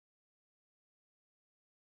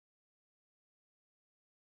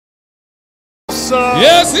sir.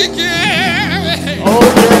 Yes, he can. Oh,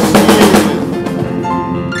 yes,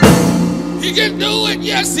 He can do it.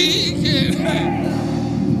 Yes, he can.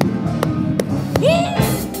 Woo.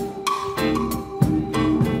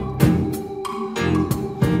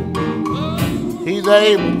 he is. He's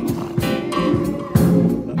able.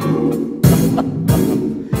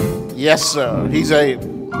 Yes, sir. He's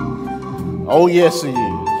able. Oh, yes, he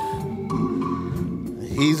is.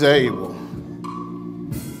 He's able.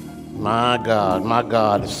 My God, my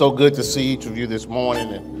God. It's so good to see each of you this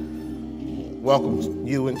morning and welcome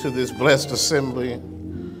you into this blessed assembly.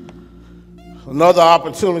 Another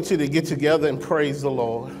opportunity to get together and praise the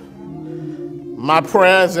Lord. My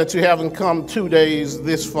prayer is that you haven't come 2 days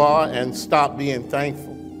this far and stopped being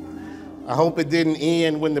thankful. I hope it didn't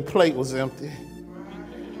end when the plate was empty.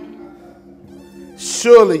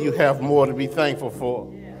 Surely you have more to be thankful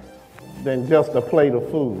for than just a plate of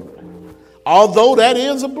food. Although that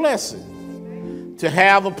is a blessing, to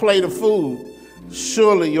have a plate of food,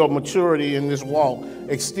 surely your maturity in this walk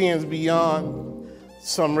extends beyond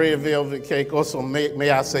some red velvet cake or some, may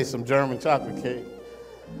I say, some German chocolate cake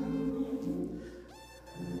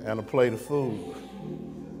and a plate of food.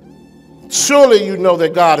 Surely you know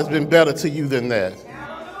that God has been better to you than that.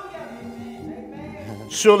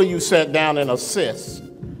 Surely you sat down and assessed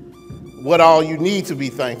what all you need to be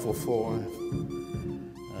thankful for.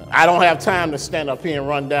 I don't have time to stand up here and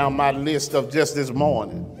run down my list of just this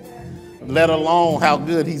morning, let alone how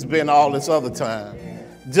good he's been all this other time.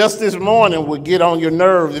 Just this morning would get on your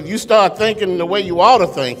nerves. If you start thinking the way you ought to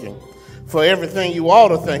thinking for everything you ought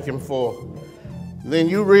to thank him for, then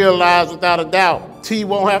you realize without a doubt, T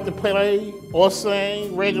won't have to play or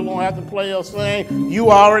sing, Reggie won't have to play or sing.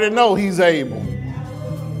 You already know he's able.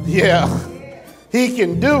 Yeah, he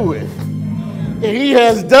can do it. And he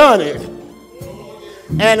has done it.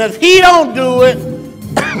 And if he don't do it,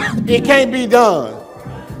 it can't be done.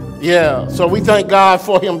 Yeah, so we thank God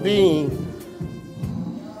for him being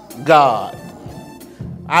God.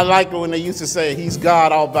 I like it when they used to say he's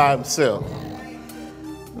God all by himself.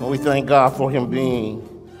 And we thank God for him being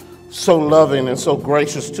so loving and so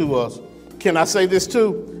gracious to us. Can I say this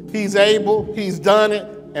too? He's able, he's done it,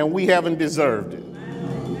 and we haven't deserved it.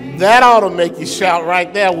 That ought to make you shout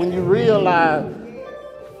right there when you realize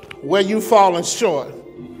where you've fallen short.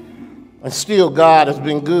 And still God has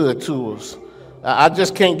been good to us. I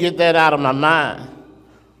just can't get that out of my mind.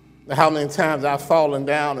 How many times I've fallen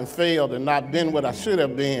down and failed and not been what I should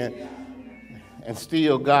have been, and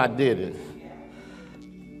still God did it.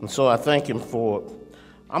 And so I thank him for it.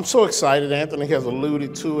 I'm so excited. Anthony has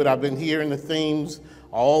alluded to it. I've been hearing the themes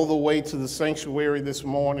all the way to the sanctuary this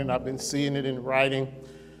morning. I've been seeing it in writing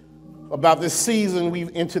about this season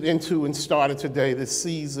we've entered into and started today, this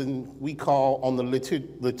season we call on the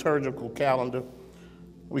liturgical calendar,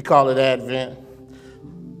 we call it Advent.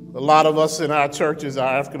 A lot of us in our churches,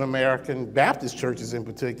 our African-American Baptist churches in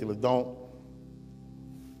particular, don't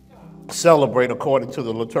celebrate according to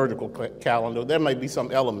the liturgical calendar. There may be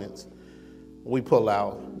some elements we pull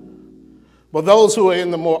out. But those who are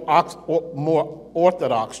in the more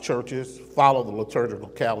orthodox churches follow the liturgical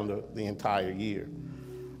calendar the entire year.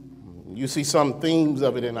 You see some themes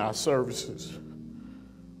of it in our services.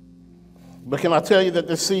 But can I tell you that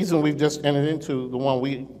this season we've just entered into, the one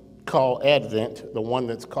we call Advent, the one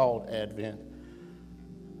that's called Advent,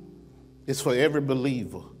 is for every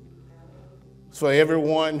believer. It's for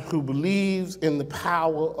everyone who believes in the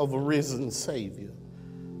power of a risen Savior.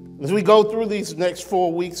 As we go through these next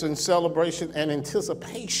 4 weeks in celebration and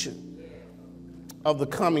anticipation of the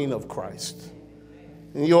coming of Christ,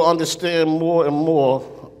 and you'll understand more and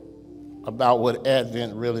more about what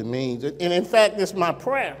Advent really means. And in fact, it's my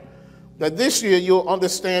prayer that this year you'll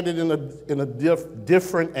understand it in a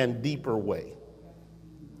different and deeper way.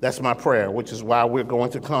 That's my prayer, which is why we're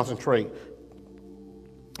going to concentrate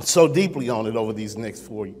so deeply on it over these next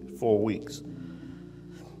 4 weeks.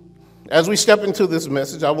 As we step into this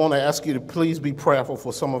message, I want to ask you to please be prayerful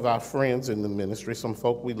for some of our friends in the ministry, some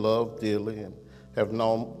folk we love dearly and have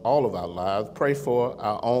known all of our lives. Pray for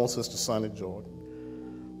our own Sister Sonny Jordan.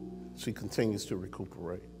 She continues to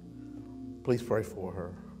recuperate. Please pray for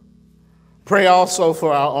her. Pray also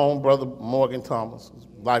for our own brother Morgan Thomas,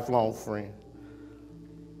 lifelong friend,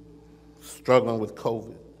 struggling with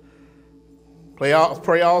COVID. Pray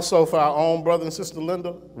also for our own brother and sister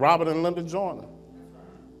Robert and Linda Joyner.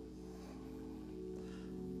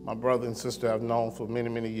 My brother and sister I've known for many,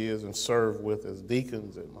 many years and served with as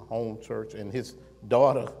deacons at my home church, and his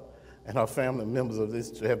daughter and her family have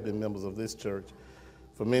been members of this church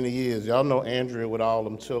for many years. Y'all know Andrea with all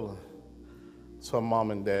them children. So her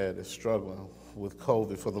mom and dad is struggling with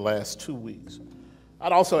COVID for the last 2 weeks.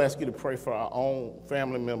 I'd also ask you to pray for our own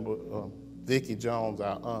family member, Vicki Jones,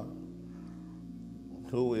 our aunt,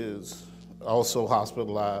 who is also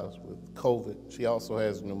hospitalized with COVID. She also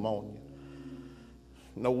has pneumonia.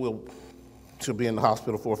 She'll be in the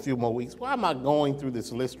hospital for a few more weeks. Why am I going through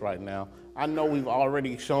this list right now? I know we've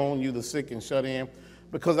already shown you the sick and shut in,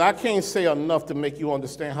 because I can't say enough to make you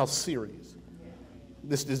understand how serious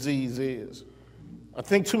this disease is. I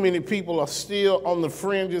think too many people are still on the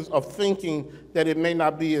fringes of thinking that it may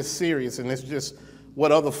not be as serious, and it's just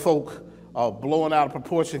what other folk are blowing out of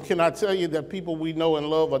proportion. Can I tell you that people we know and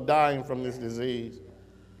love are dying from this disease?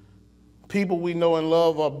 People we know and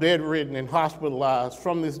love are bedridden and hospitalized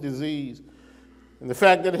from this disease. And the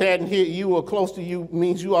fact that it hadn't hit you or close to you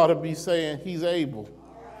means you ought to be saying, he's able.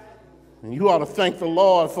 And you ought to thank the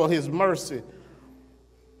Lord for his mercy.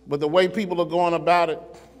 But the way people are going about it,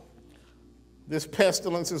 this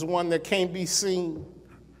pestilence is one that can't be seen,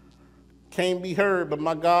 can't be heard, but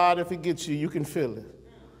my God, if it gets you, you can feel it.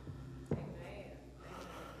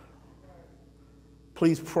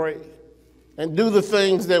 Please pray and do the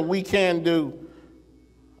things that we can do.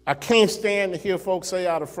 I can't stand to hear folks say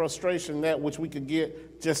out of frustration that which we could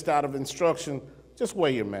get just out of instruction. Just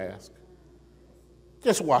wear your mask.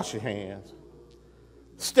 Just wash your hands.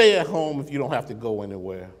 Stay at home if you don't have to go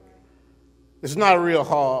anywhere. It's not real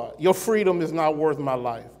hard. Your freedom is not worth my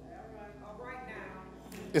life.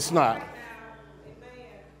 It's not.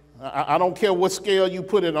 I don't care what scale you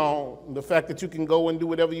put it on. The fact that you can go and do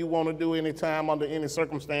whatever you want to do anytime under any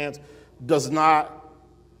circumstance does not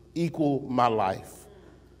equal my life.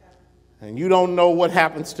 And you don't know what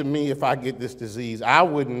happens to me if I get this disease. I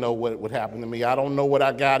wouldn't know what would happen to me. I don't know what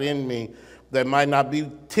I got in me that might not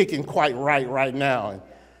be ticking quite right now. And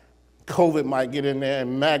COVID might get in there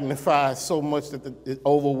and magnify so much that it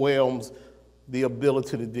overwhelms the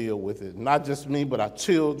ability to deal with it. Not just me, but our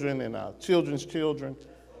children and our children's children.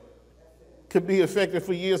 Could be affected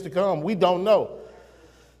for years to come. We don't know.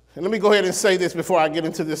 And let me go ahead and say this before I get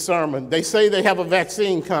into this sermon. They say they have a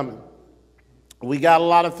vaccine coming. We got a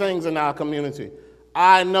lot of things in our community.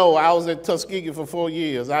 I know, I was at Tuskegee for 4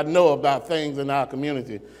 years. I know about things in our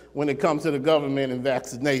community when it comes to the government and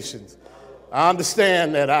vaccinations. I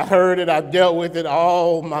understand that. I heard it. I've dealt with it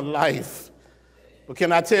all my life. But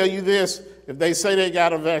can I tell you this? If they say they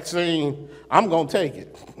got a vaccine, I'm going to take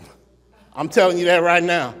it. I'm telling you that right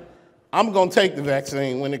now. I'm going to take the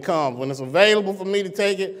vaccine when it comes. When it's available for me to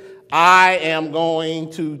take it, I am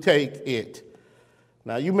going to take it.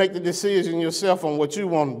 Now, you make the decision yourself on what you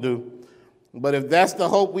want to do. But if that's the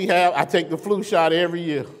hope we have, I take the flu shot every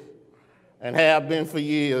year and have been for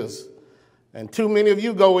years. And too many of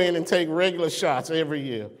you go in and take regular shots every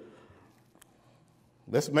year.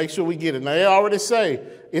 Let's make sure we get it. Now, they already say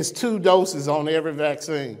it's 2 doses on every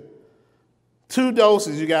vaccine. 2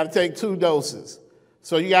 doses, you got to take 2 doses.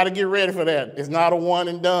 So you got to get ready for that. It's not a one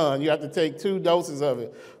and done. You have to take 2 doses of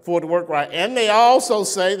it for it to work right. And they also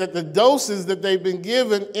say that the doses that they've been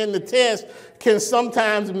given in the test can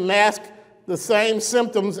sometimes mask the same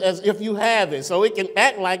symptoms as if you have it. So it can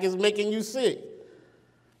act like it's making you sick.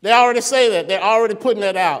 They already say that. They're already putting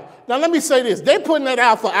that out. Now let me say this. They're putting that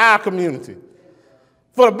out for our community.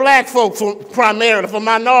 For the black folk primarily, for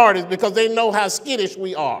minorities, because they know how skittish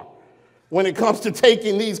we are when it comes to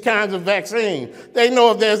taking these kinds of vaccines. They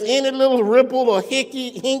know if there's any little ripple or hink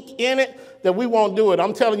in it, that we won't do it.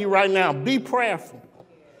 I'm telling you right now, be prayerful.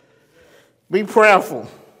 Be prayerful.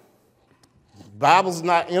 The Bible's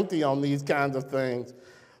not empty on these kinds of things.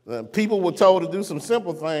 People were told to do some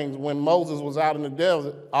simple things when Moses was out in the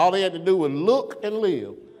desert. All they had to do was look and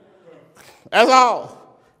live. That's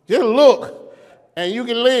all. Just look, and you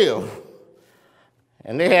can live.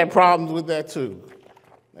 And they had problems with that too.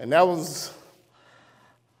 And that was,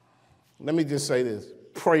 let me just say this,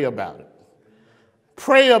 pray about it.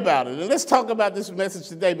 Pray about it. And let's talk about this message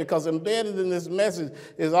today, because embedded in this message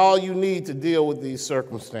is all you need to deal with these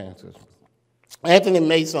circumstances. Anthony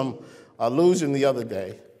made some allusion the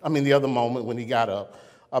other moment when he got up,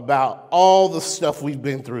 about all the stuff we've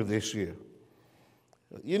been through this year.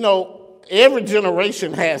 You know, every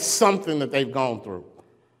generation has something that they've gone through.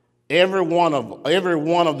 Every one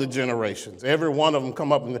of the generations, every one of them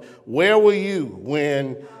come up and where were you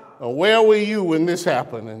when this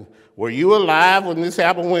happened? And were you alive when this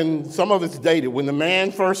happened? When some of it's dated, when the man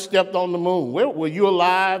first stepped on the moon, were you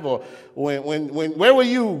alive? Or where were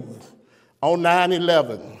you on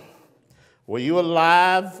 9/11? Were you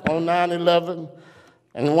alive on 9/11?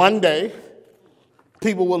 And one day,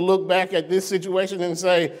 people will look back at this situation and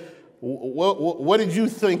say, what did you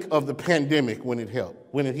think of the pandemic when it hit?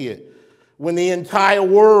 When the entire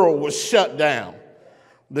world was shut down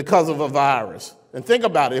because of a virus. And think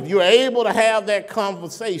about it. If you're able to have that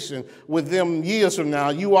conversation with them years from now,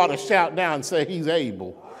 you ought to shout down and say, he's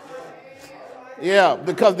able. Yeah,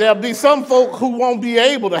 because there'll be some folk who won't be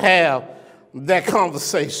able to have that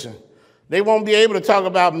conversation. They won't be able to talk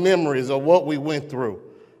about memories of what we went through.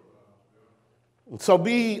 So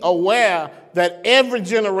be aware that every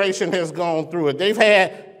generation has gone through it. They've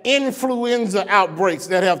had influenza outbreaks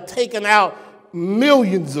that have taken out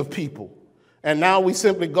millions of people. And now we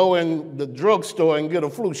simply go in the drugstore and get a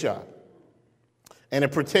flu shot. And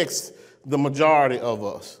it protects the majority of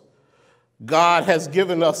us. God has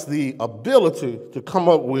given us the ability to come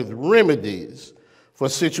up with remedies for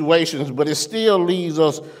situations, but it still leaves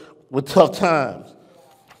us with tough times.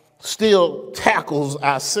 Still tackles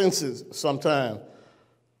our senses sometimes.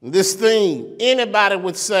 This thing, anybody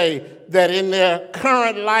would say that in their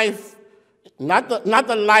current life, not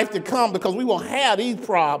the life to come, because we won't have these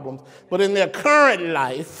problems, but in their current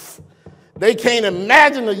life, they can't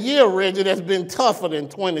imagine a year, Reggie, that's been tougher than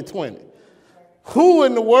 2020. Who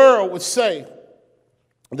in the world would say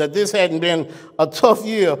that this hadn't been a tough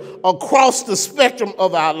year across the spectrum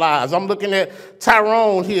of our lives? I'm looking at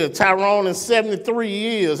Tyrone here. Tyrone in 73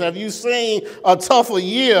 years. Have you seen a tougher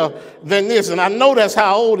year than this? And I know that's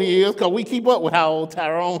how old he is, because we keep up with how old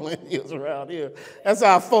Tyrone is around here. That's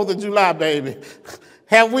our 4th of July, baby.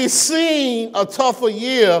 Have we seen a tougher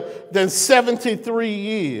year than 73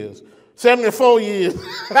 years? 74 years.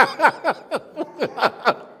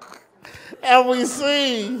 Have we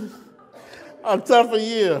seen a tougher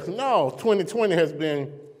year? No, 2020 has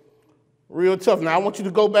been real tough. Now, I want you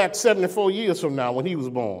to go back 74 years from now when he was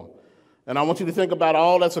born. And I want you to think about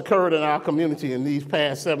all that's occurred in our community in these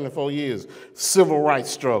past 74 years. Civil rights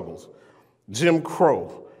struggles, Jim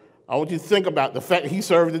Crow. I want you to think about the fact he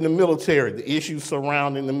served in the military, the issues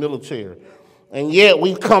surrounding the military. And yet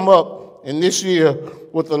we've come up in this year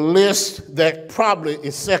with a list that probably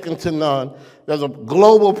is second to none. There's a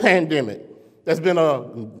global pandemic. There's been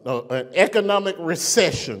an economic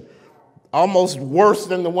recession, almost worse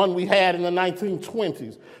than the one we had in the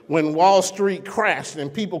 1920s, when Wall Street crashed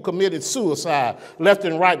and people committed suicide left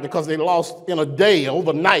and right because they lost in a day,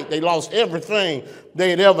 overnight, they lost everything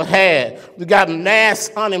they'd ever had. We got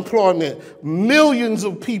mass unemployment, millions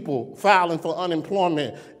of people filing for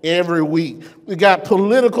unemployment every week. We got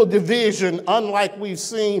political division, unlike we've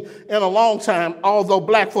seen in a long time, although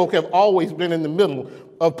black folk have always been in the middle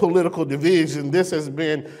of political division. This has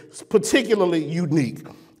been particularly unique.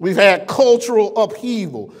 We've had cultural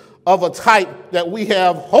upheaval of a type that we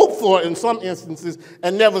have hoped for in some instances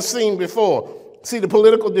and never seen before. See, the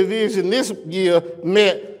political division this year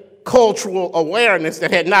meant cultural awareness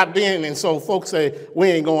that had not been, and so folks say, we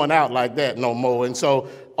ain't going out like that no more. And so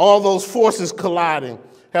all those forces colliding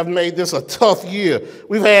have made this a tough year.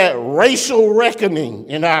 We've had racial reckoning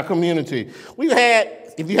in our community. We've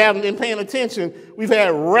had, if you haven't been paying attention, we've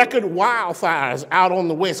had record wildfires out on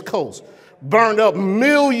the West Coast, burned up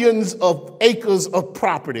millions of acres of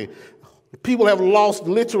property. People have lost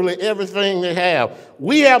literally everything they have.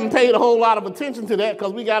 We haven't paid a whole lot of attention to that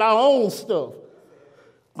because we got our own stuff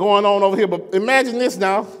going on over here. But imagine this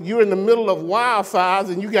now. You're in the middle of wildfires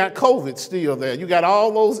and you got COVID still there. You got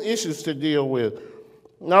all those issues to deal with.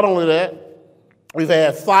 Not only that, we've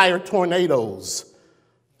had fire tornadoes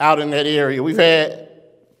out in that area. We've had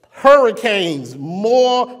hurricanes,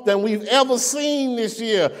 more than we've ever seen this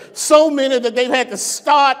year. So many that they've had to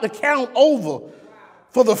start the count over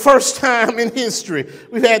for the first time in history.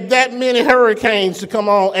 We've had that many hurricanes to come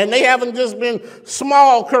on, and they haven't just been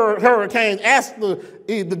small hurricanes. Ask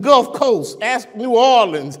the Gulf Coast, ask New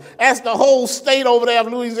Orleans, ask the whole state over there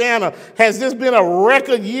of Louisiana. Has this been a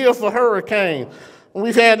record year for hurricanes?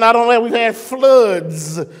 We've had, not only that, we've had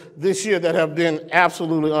floods this year that have been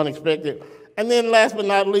absolutely unexpected. And then last but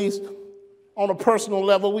not least, on a personal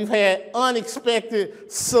level, we've had unexpected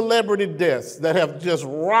celebrity deaths that have just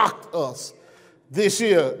rocked us this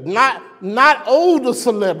year. Not older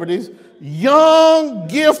celebrities, young,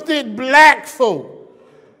 gifted black folk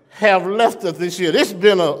have left us this year. This has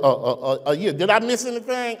been a year. Did I miss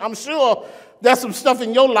anything? I'm sure there's some stuff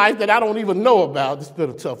in your life that I don't even know about. It's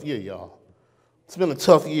been a tough year, y'all. It's been a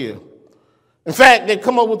tough year. In fact, they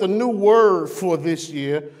come up with a new word for this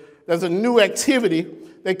year. There's a new activity.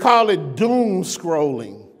 They call it doom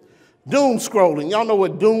scrolling. Doom scrolling. Y'all know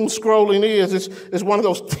what doom scrolling is? It's one of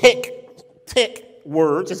those tech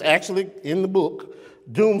words. It's actually in the book.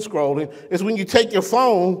 Doom scrolling is when you take your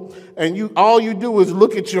phone and all you do is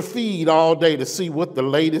look at your feed all day to see what the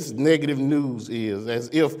latest negative news is, as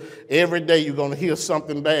if every day you're going to hear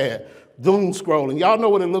something bad. Doom scrolling. Y'all know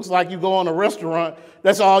what it looks like. You go on a restaurant,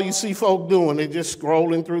 that's all you see folk doing. They're just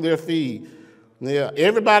scrolling through their feed. Yeah,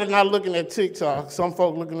 everybody not looking at TikTok. Some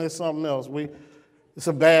folk looking at something else. It's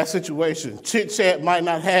a bad situation. Chit Chat might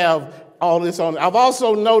not have all this on it. I've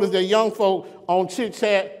also noticed that young folk on Chit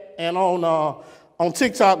Chat and on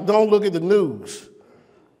TikTok don't look at the news.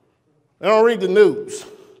 They don't read the news.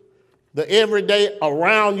 The everyday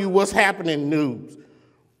around you, what's happening news.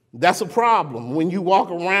 That's a problem when you walk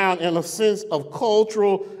around in a sense of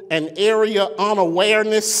cultural and area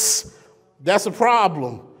unawareness. That's a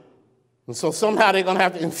problem. And so somehow they're going to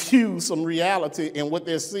have to infuse some reality in what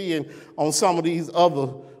they're seeing on some of these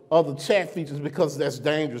other chat features, because that's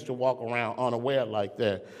dangerous to walk around unaware like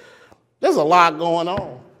that. There's a lot going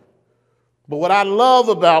on. But what I love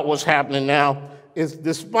about what's happening now is,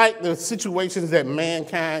 despite the situations that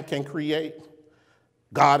mankind can create,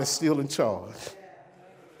 God is still in charge.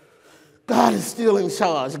 God is still in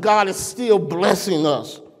charge. God is still blessing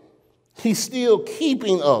us. He's still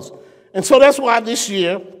keeping us. And so that's why this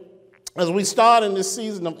year, as we start in this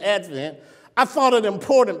season of Advent, I thought it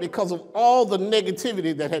important, because of all the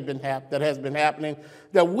negativity that has been happening,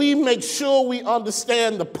 that we make sure we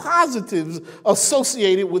understand the positives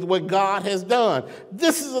associated with what God has done.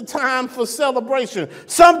 This is a time for celebration.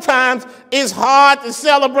 Sometimes it's hard to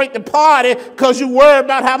celebrate the party because you worry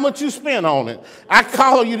about how much you spent on it. I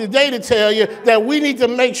call you today to tell you that we need to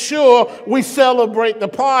make sure we celebrate the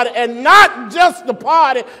party, and not just the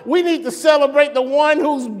party. We need to celebrate the one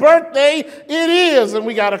whose birthday it is, and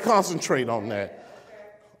we got to concentrate on that.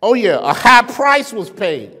 Oh yeah, a high price was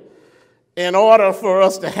paid in order for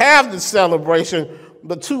us to have the celebration,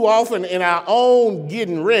 but too often in our own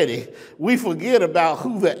getting ready, we forget about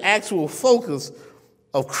who the actual focus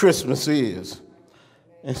of Christmas is.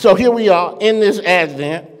 And so here we are in this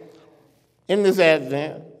Advent,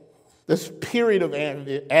 this period of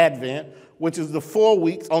Advent, which is the 4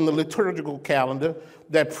 weeks on the liturgical calendar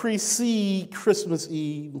that precede Christmas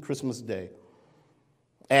Eve and Christmas Day.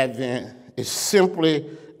 Advent is simply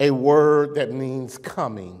a word that means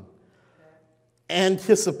coming.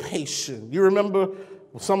 Anticipation. You remember,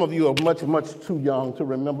 some of you are much, much too young to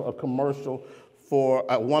remember a commercial for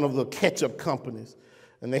one of the ketchup companies.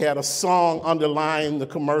 And they had a song underlying the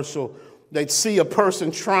commercial. They'd see a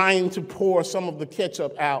person trying to pour some of the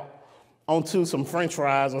ketchup out onto some French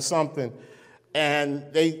fries or something. And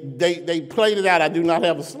they played it out. I do not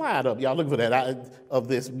have a slide up. Y'all look for that of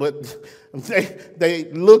this. But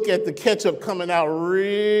they look at the ketchup coming out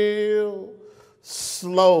real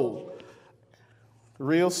slow.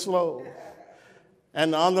 Real slow.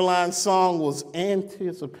 And the underlying song was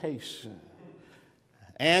anticipation.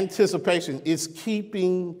 Anticipation is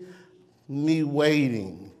keeping me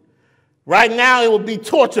waiting. Right now, it would be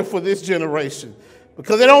torture for this generation,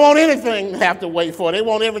 because they don't want anything to have to wait for. They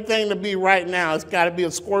want everything to be right now. It's got to be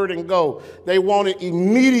a squirt and go. They want it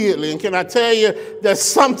immediately. And can I tell you that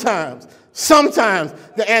sometimes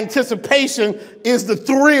the anticipation is the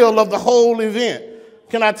thrill of the whole event.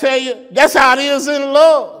 Can I tell you? That's how it is in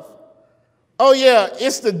love. Oh yeah,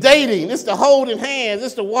 it's the dating, it's the holding hands,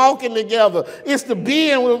 it's the walking together, it's the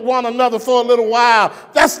being with one another for a little while.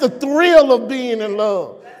 That's the thrill of being in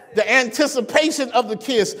love. The anticipation of the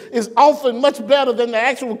kiss is often much better than the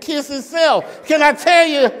actual kiss itself. Can I tell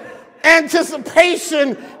you,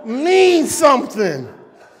 anticipation means something.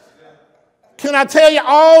 Can I tell you,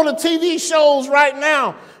 all the TV shows right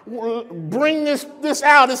now bring this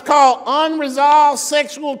out. It's called unresolved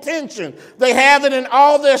sexual tension. They have it in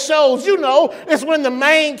all their shows. You know, it's when the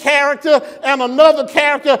main character and another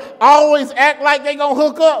character always act like they're going to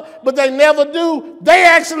hook up, but they never do. They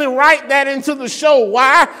actually write that into the show.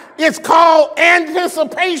 Why? It's called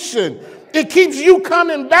anticipation. It keeps you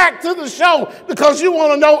coming back to the show because you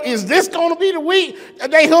want to know, is this going to be the week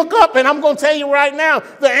they hook up? And I'm going to tell you right now,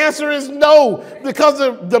 the answer is no, because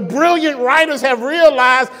the brilliant writers have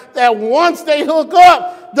realized that once they hook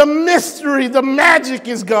up, the mystery, the magic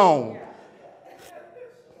is gone.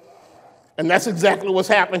 And that's exactly what's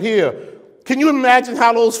happened here. Can you imagine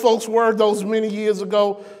how those folks were those many years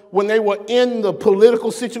ago when they were in the political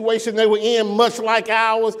situation they were in, much like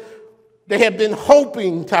ours? They had been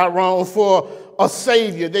hoping, Tyrone, for a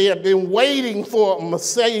Savior. They had been waiting for a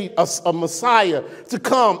Messiah to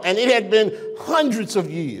come. And it had been hundreds of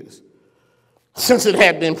years since it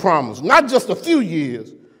had been promised. Not just a few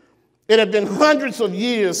years. It had been hundreds of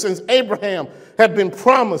years since Abraham had been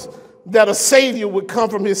promised that a Savior would come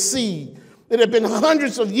from his seed. It had been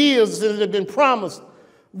hundreds of years since it had been promised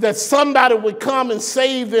that somebody would come and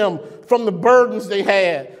save them from the burdens they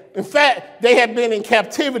had. In fact, they had been in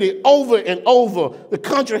captivity over and over. The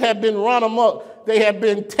country had been run amok. They had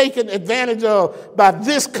been taken advantage of by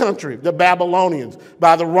this country, the Babylonians,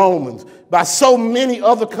 by the Romans, by so many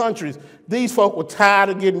other countries. These folk were tired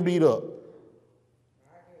of getting beat up.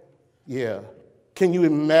 Yeah. Can you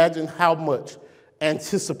imagine how much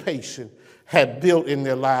anticipation had built in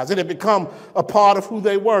their lives? It had become a part of who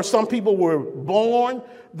they were. Some people were born,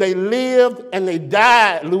 they lived, and they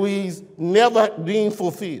died, Louise, never being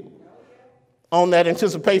fulfilled on that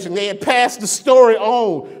anticipation. They had passed the story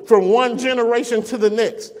on from one generation to the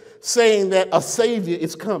next, saying that a Savior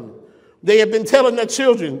is coming. They had been telling their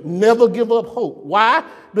children, never give up hope. Why?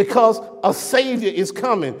 Because a Savior is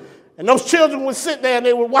coming. And those children would sit there and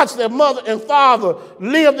they would watch their mother and father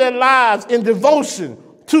live their lives in devotion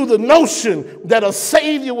to the notion that a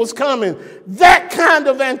Savior was coming. That kind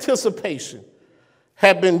of anticipation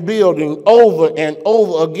had been building over and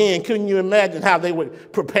over again. Couldn't you imagine how they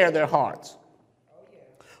would prepare their hearts?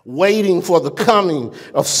 Waiting for the coming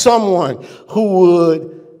of someone who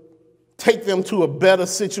would take them to a better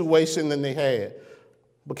situation than they had.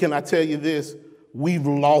 But can I tell you this? We've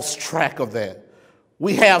lost track of that.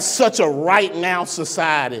 We have such a right now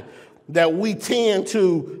society that we tend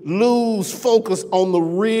to lose focus on the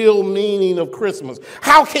real meaning of Christmas.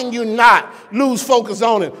 How can you not lose focus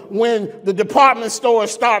on it when the department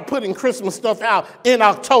stores start putting Christmas stuff out in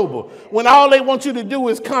October, when all they want you to do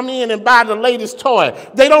is come in and buy the latest toy?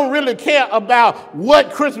 They don't really care about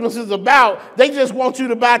what Christmas is about. They just want you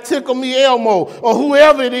to buy Tickle Me Elmo or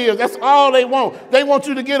whoever it is. That's all they want. They want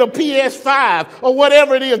you to get a PS5 or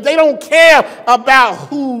whatever it is. They don't care about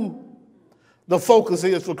who the focus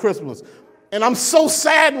is for Christmas. And I'm so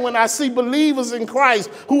saddened when I see believers in Christ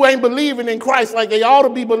who ain't believing in Christ like they ought to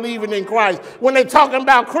be believing in Christ, when they're talking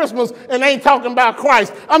about Christmas and they ain't talking about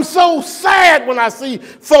Christ. I'm so sad when I see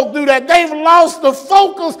folk do that. They've lost the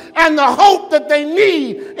focus and the hope that they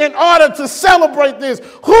need in order to celebrate this.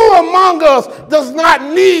 Who among us does not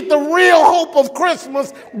need the real hope of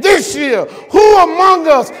Christmas this year? Who among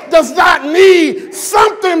us does not need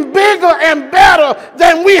something bigger and better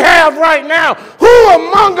than we have right now? Who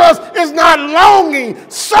among us is not longing,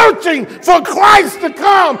 searching for Christ to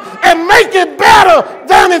come and make it better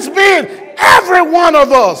than it's been? Every one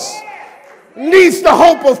of us needs the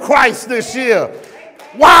hope of Christ this year.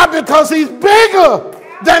 Why? Because he's bigger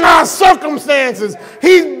than our circumstances.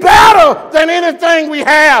 He's better than anything we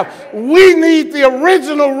have. We need the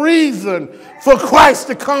original reason for Christ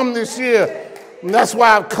to come this year. And that's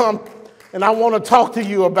why I've come and I want to talk to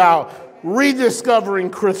you about rediscovering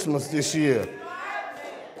Christmas this year.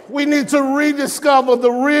 We need to rediscover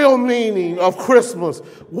the real meaning of Christmas.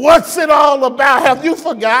 What's it all about? Have you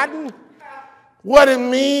forgotten what it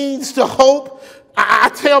means to hope? I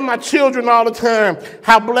tell my children all the time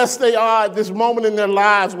how blessed they are at this moment in their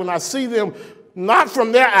lives when I see them, not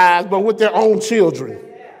from their eyes, but with their own children.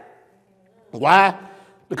 Why?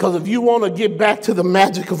 Because if you want to get back to the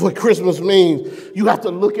magic of what Christmas means, you have to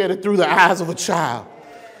look at it through the eyes of a child.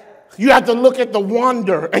 You have to look at the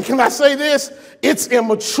wonder. And can I say this? It's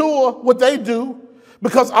immature what they do,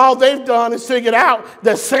 because all they've done is figured out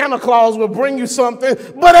that Santa Claus will bring you something,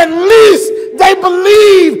 but at least they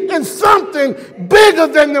believe in something bigger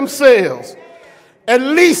than themselves. At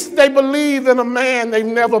least they believe in a man they've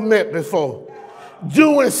never met before,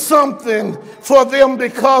 doing something for them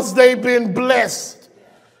because they've been blessed.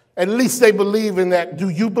 At least they believe in that. Do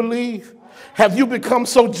you believe? Have you become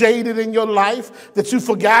so jaded in your life that you've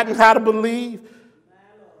forgotten how to believe?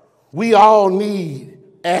 We all need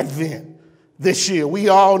Advent this year. We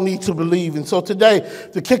all need to believe. And so today,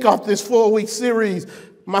 to kick off this 4-week series,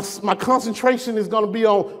 my concentration is going to be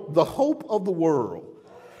on the hope of the world.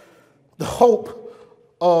 The hope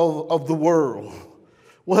of the world.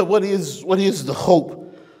 What is the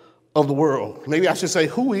hope of the world? Maybe I should say,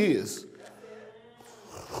 who is?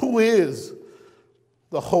 Who is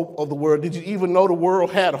the hope of the world? Did you even know the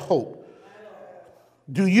world had a hope?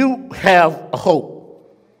 Do you have a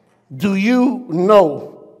hope? Do you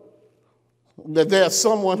know that there's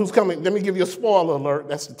someone who's coming? Let me give you a spoiler alert.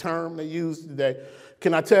 That's the term they use today.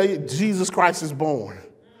 Can I tell you, Jesus Christ is born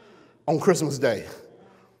on Christmas Day.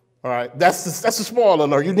 All right, that's the spoiler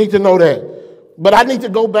alert. You need to know that. But I need to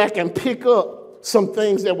go back and pick up some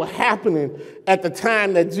things that were happening at the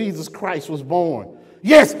time that Jesus Christ was born.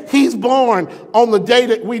 Yes, he's born on the day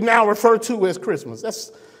that we now refer to as Christmas.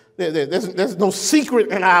 There's no secret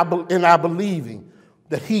in our believing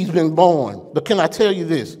that he's been born. But can I tell you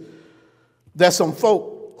this? There's some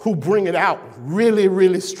folk who bring it out really,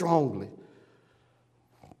 really strongly.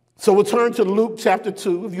 So we'll turn to Luke chapter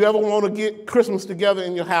 2. If you ever want to get Christmas together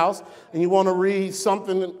in your house and you want to read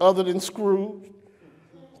something other than Scrooge.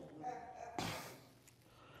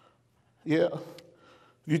 Yeah.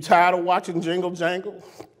 You tired of watching Jingle Jangle?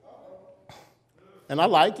 And I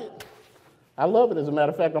like it. I love it. As a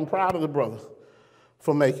matter of fact, I'm proud of the brother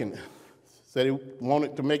for making it. Said he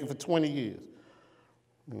wanted to make it for 20 years.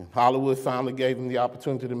 Hollywood finally gave him the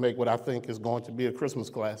opportunity to make what I think is going to be a Christmas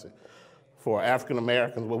classic for African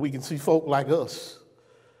Americans, where we can see folk like us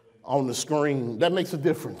on the screen. That makes a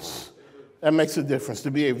difference. That makes a difference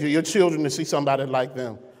to be able for your children to see somebody like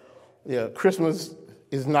them. Yeah, Christmas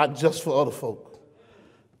is not just for other folk.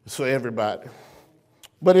 It's for everybody.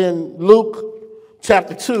 But in Luke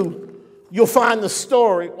chapter 2, you'll find the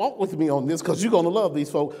story, walk with me on this because you're going to love these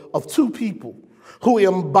folk, of two people who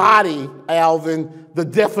embody, Alvin, the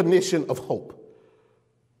definition of hope.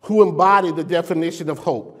 Who embody the definition of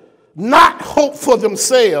hope. Not hope for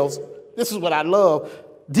themselves. This is what I love.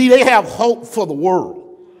 They have hope for the world.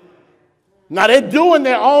 Now, they're doing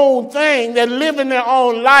their own thing. They're living their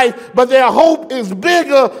own life, but their hope is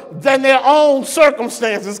bigger than their own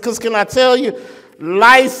circumstances. Because can I tell you,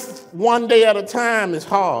 life one day at a time is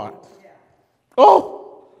hard.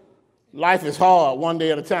 Oh, life is hard one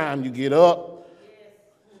day at a time. You get up,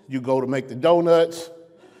 you go to make the donuts,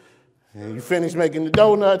 and you finish making the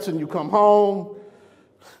donuts, and you come home.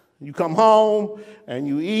 You come home, and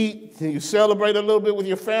you eat, and you celebrate a little bit with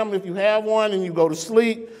your family if you have one, and you go to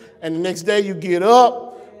sleep. And the next day you get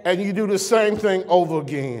up and you do the same thing over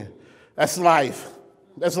again. That's life.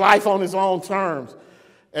 That's life on its own terms.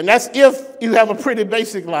 And that's if you have a pretty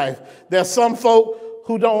basic life. There's some folk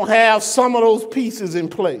who don't have some of those pieces in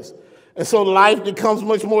place. And so life becomes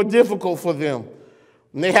much more difficult for them.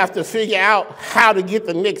 And they have to figure out how to get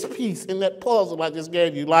the next piece in that puzzle I just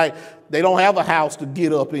gave you. Like they don't have a house to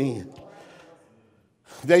get up in.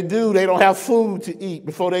 They don't have food to eat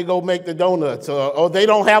before they go make the donuts, or they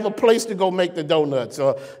don't have a place to go make the donuts.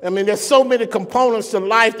 There's so many components to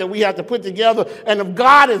life that we have to put together, and if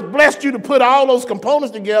God has blessed you to put all those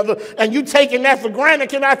components together and you taking that for granted,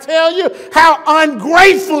 can I tell you how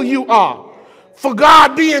ungrateful you are for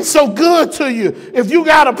God being so good to you? If you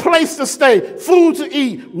got a place to stay, food to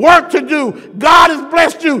eat, work to do, God has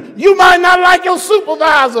blessed you. You might not like your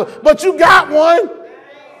supervisor, but you got one.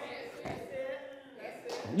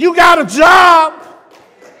 You got a job,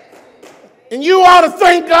 and you ought to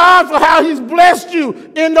thank God for how he's blessed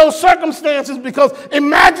you in those circumstances, because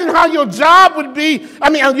imagine how your job would be,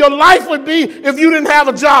 your life would be if you didn't have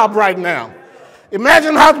a job right now.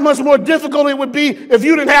 Imagine how much more difficult it would be if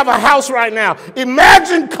you didn't have a house right now.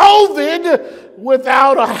 Imagine COVID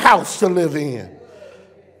without a house to live in.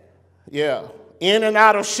 Yeah, in and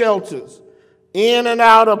out of shelters, in and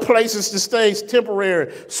out of places to stay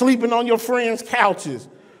temporary, sleeping on your friends' couches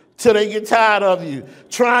till they get tired of you,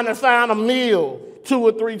 trying to find a meal 2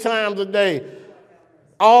 or 3 times a day.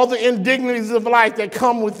 All the indignities of life that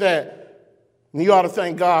come with that. And you ought to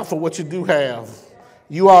thank God for what you do have.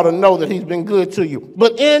 You ought to know that he's been good to you.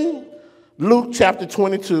 But in Luke chapter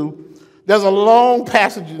 22, there's a long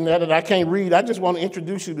passage in there that I can't read. I just want to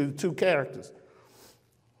introduce you to the two characters.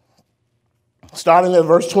 Starting at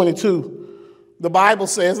verse 22, the Bible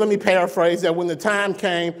says, let me paraphrase, that when the time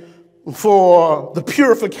came for the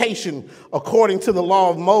purification according to the law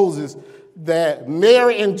of Moses, that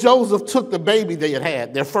Mary and Joseph took the baby they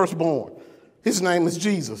had, their firstborn. His name is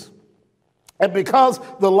Jesus. And because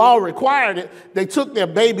the law required it, they took their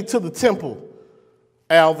baby to the temple,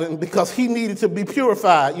 Alvin, because he needed to be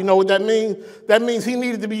purified. You know what that means? That means he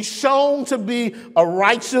needed to be shown to be a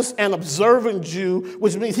righteous and observant Jew,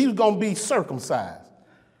 which means he was going to be circumcised.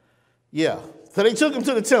 Yeah. So they took him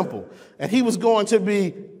to the temple, and he was going to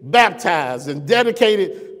be baptized and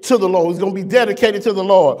dedicated to the Lord. He was going to be dedicated to the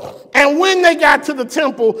Lord. And when they got to the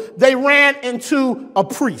temple, they ran into a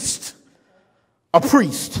priest. A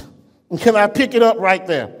priest. And can I pick it up right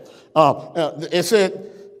there? It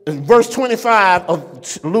said, verse 25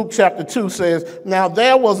 of Luke chapter 2 says, now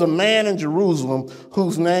there was a man in Jerusalem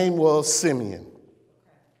whose name was Simeon.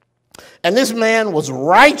 And this man was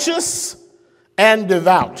righteous and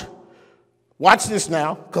devout. Watch this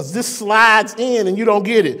now, because this slides in and you don't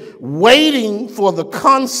get it. Waiting for the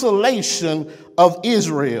consolation of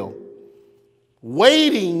Israel.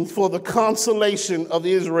 Waiting for the consolation of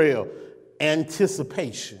Israel.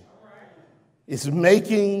 Anticipation. It's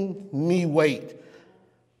making me wait.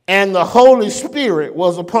 And the Holy Spirit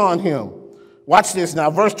was upon him. Watch this now.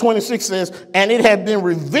 Verse 26 says, and it had been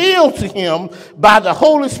revealed to him by the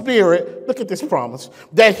Holy Spirit, look at this promise,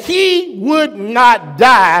 that he would not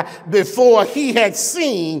die before he had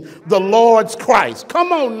seen the Lord's Christ.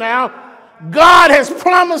 Come on now. God has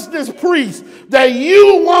promised this priest that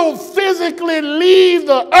you won't physically leave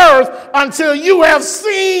the earth until you have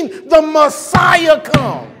seen the Messiah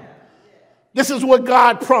come. This is what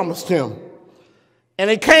God promised him. And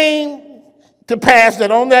it came to pass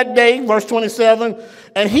that on that day, verse 27,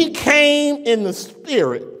 and he came in the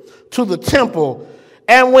spirit to the temple,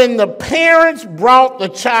 And when the parents brought the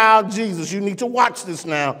child Jesus, you need to watch this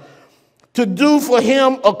now, to do for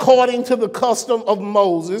him according to the custom of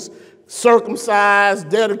Moses, circumcise,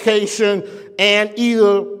 dedication, and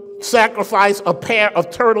either sacrifice a pair of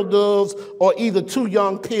turtle doves or either 2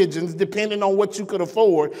 young pigeons, depending on what you could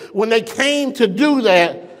afford. When they came to do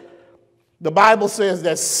that, the Bible says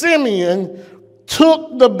that Simeon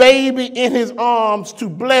took the baby in his arms to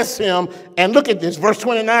bless him. And look at this, verse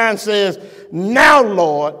 29 says, now,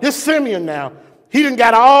 Lord, this Simeon now, he done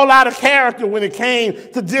got all out of character when it came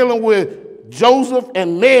to dealing with Joseph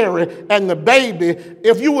and Mary and the baby.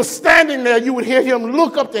 If you were standing there, you would hear him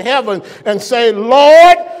look up to heaven and say,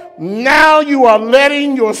 Lord, now you are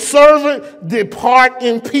letting your servant depart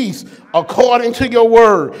in peace according to your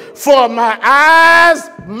word. For my eyes,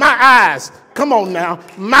 come on now,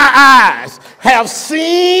 my eyes have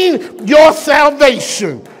seen your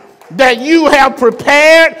salvation that you have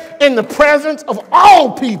prepared in the presence of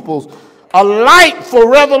all peoples, a light for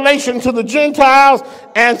revelation to the Gentiles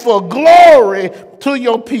and for glory to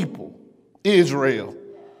your people, Israel.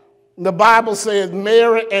 The Bible says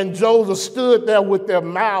Mary and Joseph stood there with their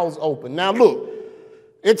mouths open. Now look,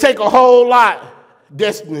 it take a whole lot,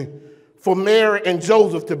 Destiny, for Mary and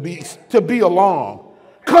Joseph to be alarmed.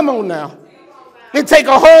 Come on now. It take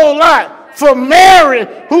a whole lot for Mary,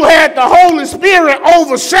 who had the Holy Spirit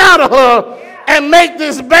overshadow her and make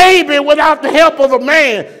this baby without the help of a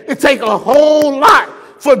man. It take a whole lot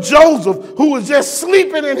for Joseph, who was just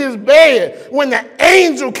sleeping in his bed when the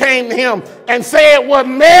angel came to him and said, what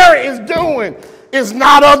Mary is doing is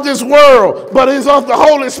not of this world, but is of the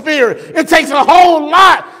Holy Spirit. It takes a whole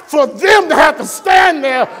lot for them to have to stand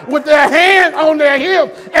there with their hand on their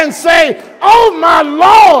hip and say, oh my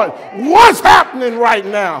Lord, what's happening right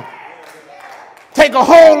now? Take a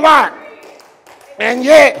whole lot. And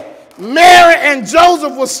yet, Mary and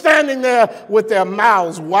Joseph were standing there with their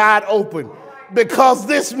mouths wide open because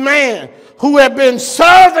this man who had been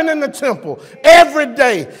serving in the temple every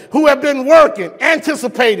day, who had been working,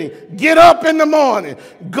 anticipating, get up in the morning,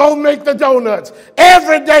 go make the donuts,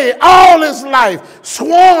 every day, all his life,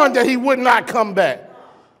 sworn that he would not come back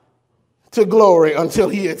to glory until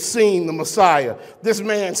he had seen the Messiah. This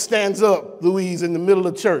man stands up, Louise, in the middle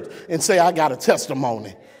of church and say, I got a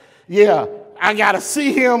testimony. Yeah, I got to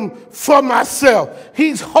see him for myself.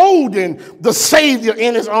 He's holding the Savior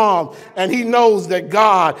in his arms, and he knows that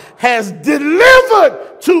God has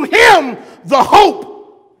delivered to him the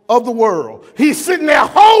hope of the world. He's sitting there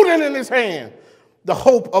holding in his hand the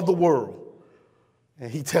hope of the world. And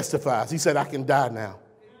he testifies. He said, I can die now.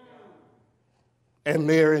 And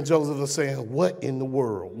Mary and Joseph are saying, what in the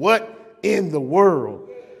world? What in the world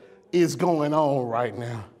is going on right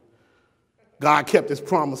now? God kept his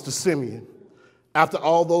promise to Simeon. After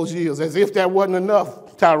all those years, as if that wasn't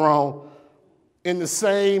enough, Tyrone, in the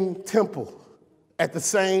same temple, at the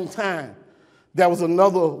same time, there was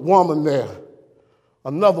another woman there,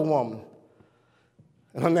 another woman,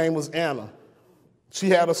 and her name was Anna. She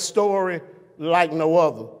had a story like no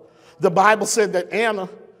other. The Bible said that Anna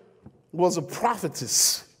was a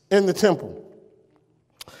prophetess in the temple.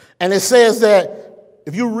 And it says that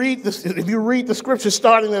if you read the scripture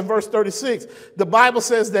starting in verse 36, the Bible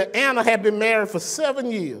says that Anna had been married for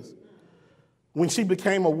 7 years when she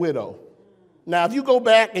became a widow. Now, if you go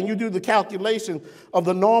back and you do the calculation of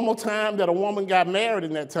the normal time that a woman got married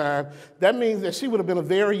in that time, that means that she would have been a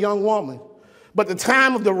very young woman. But the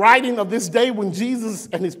time of the writing of this day when Jesus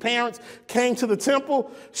and his parents came to the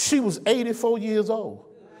temple, she was 84 years old.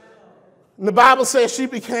 And the Bible says she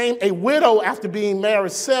became a widow after being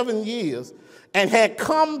married 7 years and had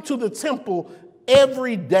come to the temple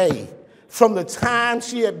every day from the time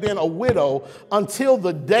she had been a widow until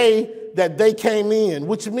the day that they came in,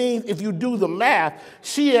 which means if you do the math,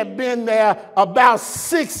 she had been there about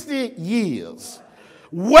 60 years,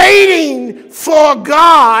 waiting for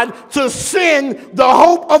God to send the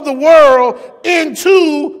hope of the world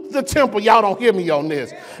into the temple. Y'all don't hear me on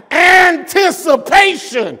this.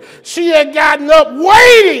 Anticipation. She had gotten up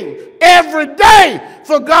waiting every day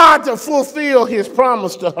for God to fulfill his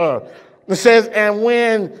promise to her. It says, and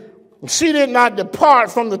when she did not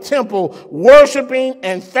depart from the temple, worshiping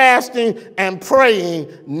and fasting and praying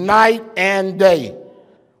night and day.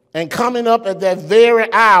 And coming up at that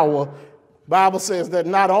very hour, Bible says that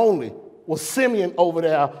not only was Simeon over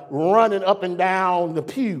there running up and down the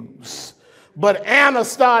pews, but Anna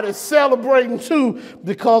started celebrating too,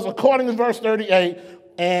 because according to verse 38,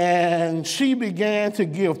 and she began to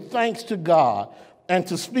give thanks to God and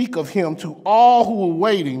to speak of him to all who were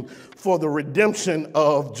waiting for the redemption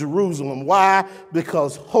of Jerusalem. Why?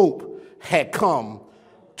 Because hope had come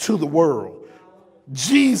to the world.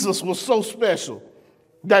 Jesus was so special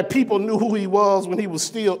that people knew who he was when he was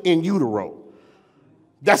still in utero.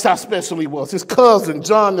 That's how special he was. His cousin,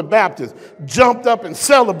 John the Baptist, jumped up and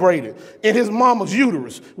celebrated in his mama's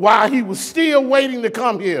uterus while he was still waiting to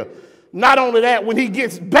come here. Not only that, when he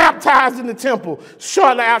gets baptized in the temple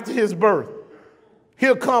shortly after his birth,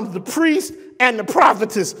 here comes the priest and the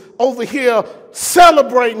prophetess over here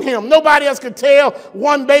celebrating him. Nobody else could tell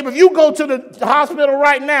one baby. If you go to the hospital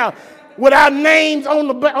right now, without names on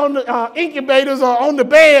the incubators or on the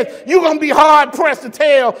bed, you're going to be hard-pressed to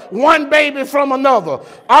tell one baby from another.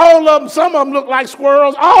 All of them, some of them look like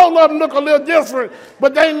squirrels. All of them look a little different,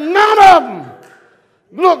 but none of them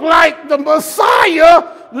look like the Messiah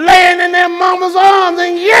laying in their mama's arms.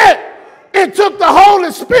 And yet, it took the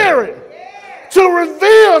Holy Spirit to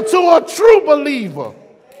reveal to a true believer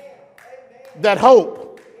that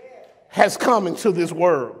hope has come into this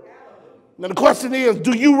world. Now the question is,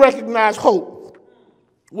 do you recognize hope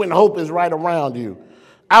when hope is right around you?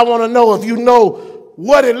 I want to know if you know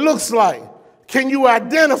what it looks like. Can you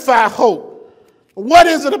identify hope? What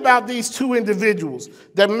is it about these two individuals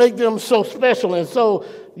that make them so special and so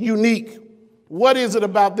unique? What is it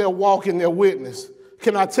about their walk and their witness?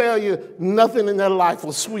 Can I tell you, nothing in their life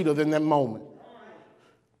was sweeter than that moment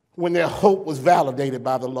when their hope was validated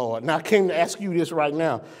by the Lord. Now I came to ask you this right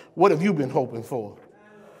now. What have you been hoping for?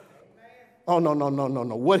 Oh, no.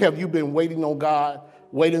 What have you been waiting on God,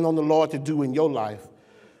 waiting on the Lord to do in your life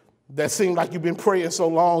that seems like you've been praying so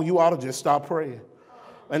long, you ought to just stop praying?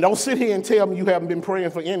 And don't sit here and tell me you haven't been praying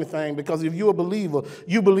for anything, because if you're a believer,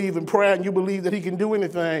 you believe in prayer and you believe that he can do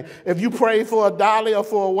anything. If you pray for a dolly or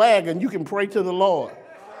for a wagon, you can pray to the Lord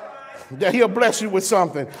that he'll bless you with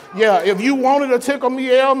something. Yeah, if you wanted a Tickle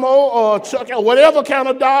Me Elmo or Chuck, whatever kind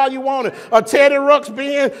of doll you wanted, a Teddy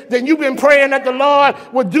Ruxpin, then you've been praying that the Lord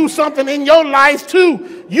would do something in your life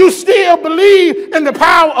too. You still believe in the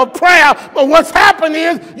power of prayer, but what's happened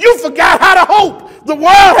is you forgot how to hope. The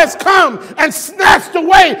world has come and snatched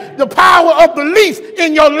away the power of belief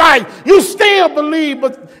in your life. You still believe,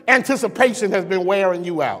 but anticipation has been wearing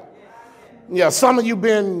you out. Yeah, some of you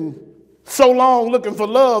been so long looking for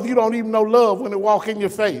love, you don't even know love when it walks in your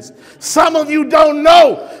face. Some of you don't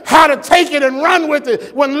know how to take it and run with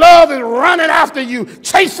it when love is running after you,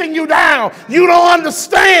 chasing you down. You don't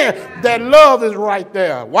understand that love is right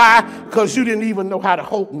there. Why? Because you didn't even know how to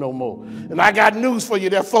hope no more. And I got news for you.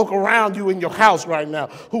 There are folk around you in your house right now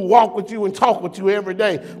who walk with you and talk with you every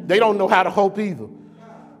day. They don't know how to hope either.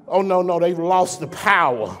 Oh, no, they've lost the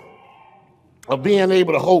power of being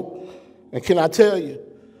able to hope. And can I tell you,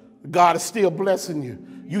 God is still blessing you.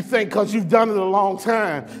 You think because you've done it a long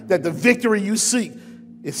time that the victory you seek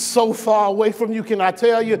is so far away from you. Can I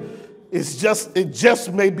tell you, it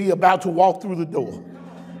just may be about to walk through the door.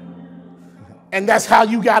 And that's how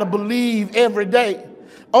you got to believe every day.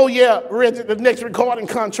 Oh yeah, Reggie, the next recording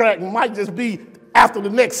contract might just be after the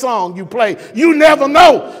next song you play. You never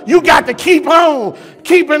know. You got to keep on,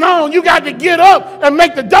 keeping on. You got to get up and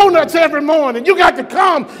make the donuts every morning. You got to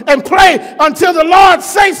come and play until the Lord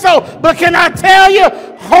say so. But can I tell you,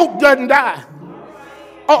 hope doesn't die.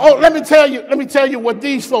 Let me tell you what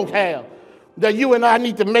these folk have that you and I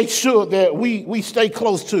need to make sure that we stay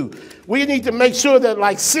close to. We need to make sure that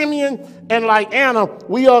like Simeon and like Anna,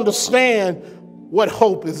 we understand what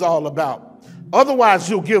hope is all about. Otherwise,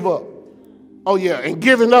 you'll give up. Oh, yeah, and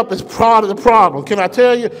giving up is part of the problem. Can I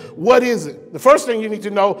tell you, what is it? The first thing you need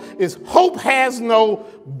to know is hope has no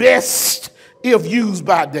best if used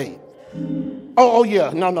by date. Oh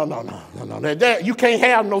yeah, no. You can't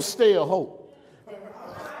have no stale hope.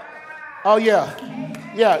 Oh,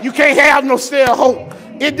 yeah, you can't have no stale hope.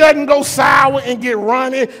 It doesn't go sour and get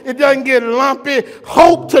runny. It doesn't get lumpy.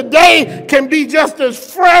 Hope today can be just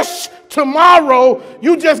as fresh tomorrow.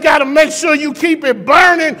 You just got to make sure you keep it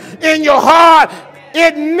burning in your heart.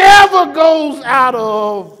 It never goes out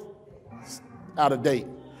of date.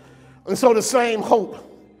 And so the same hope,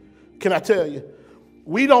 can I tell you,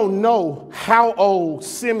 we don't know how old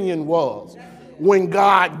Simeon was when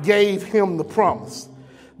God gave him the promise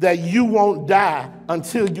that you won't die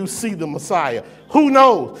until you see the Messiah. Who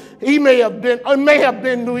knows? It may have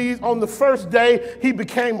been Louise on the first day he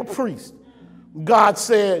became a priest. God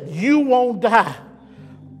said, you won't die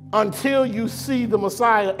until you see the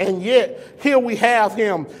Messiah. And yet, here we have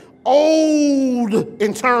him, old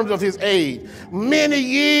in terms of his age. Many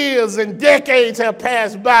years and decades have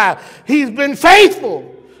passed by. He's been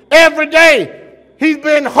faithful every day. He's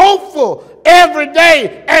been hopeful every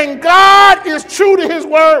day. And God is true to his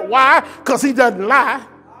word. Why? Because he doesn't lie.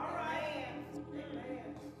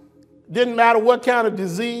 Didn't matter what kind of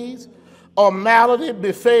disease or malady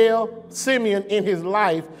befell Simeon in his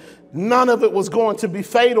life, None of it was going to be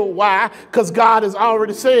fatal. Why? Because God has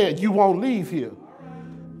already said you won't leave here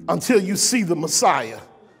until you see the Messiah.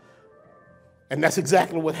 And that's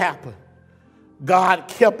exactly what happened. God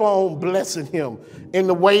kept on blessing him in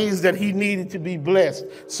the ways that he needed to be blessed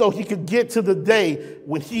so he could get to the day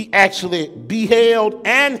when he actually beheld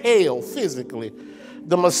and hailed physically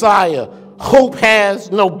the Messiah. Hope has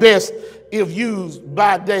no best if used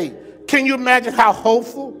by date. Can you imagine how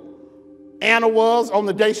hopeful Anna was on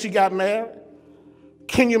the day she got married?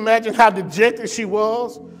 Can you imagine how dejected she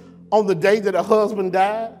was on the day that her husband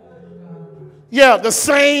died? Yeah, the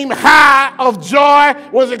same high of joy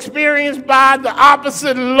was experienced by the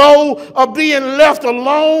opposite low of being left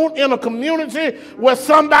alone in a community where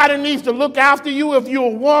somebody needs to look after you if you're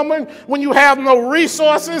a woman, when you have no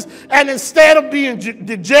resources. And instead of being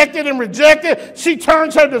dejected and rejected, she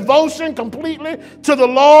turns her devotion completely to the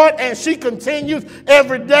Lord, and she continues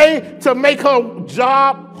every day to make her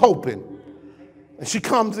job hoping. And she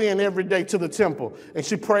comes in every day to the temple, and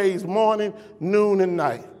she prays morning, noon, and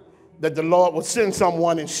night that the Lord will send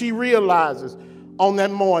someone. And she realizes on that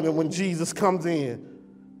morning when Jesus comes in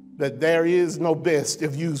that there is no best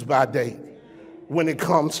if used by date when it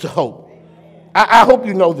comes to hope. I hope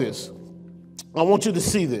you know this. I want you to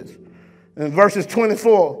see this. In verses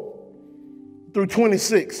 24 through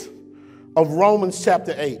 26 of Romans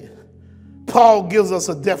chapter 8, Paul gives us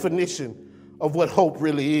a definition of what hope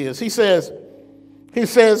really is. He says,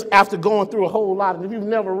 after going through a whole lot, and if you've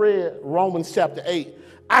never read Romans chapter 8,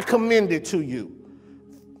 I commend it to you.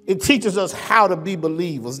 It teaches us how to be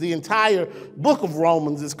believers. The entire book of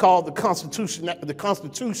Romans is called the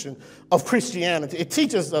Constitution of Christianity. It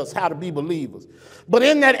teaches us how to be believers. But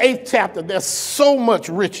in that 8th chapter, there's so much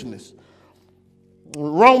richness.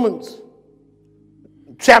 Romans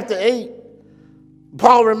chapter 8,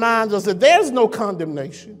 Paul reminds us that there's no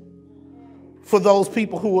condemnation for those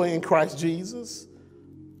people who are in Christ Jesus.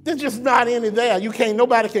 There's just not any there.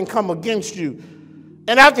 Nobody can come against you.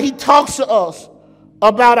 And after he talks to us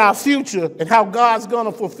about our future and how God's going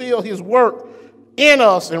to fulfill his work in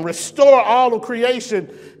us and restore all of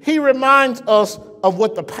creation, he reminds us of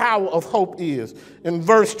what the power of hope is. In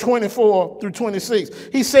verse 24 through 26,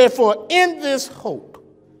 he said, for in this hope,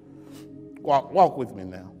 walk with me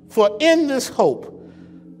now. For in this hope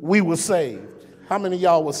we were saved. How many of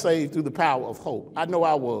y'all were saved through the power of hope? I know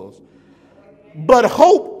I was. But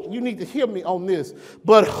hope, you need to hear me on this,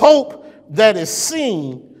 but hope that is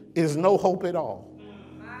seen is no hope at all.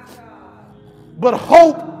 But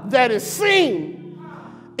hope that is seen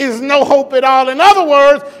is no hope at all. In other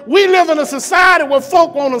words, we live in a society where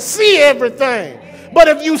folk want to see everything. But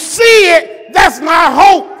if you see it, that's not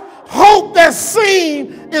hope. Hope that's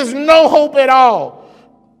seen is no hope at all.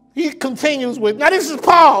 He continues with, now this is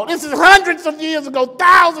Paul. This is hundreds of years ago,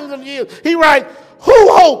 thousands of years. He writes,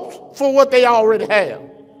 who hopes for what they already have?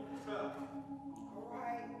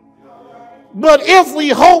 But if we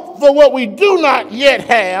hope for what we do not yet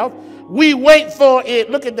have, we wait for it,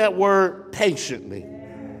 look at that word, patiently.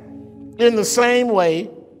 In the same way,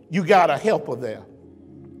 you got a helper there.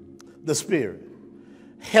 The Spirit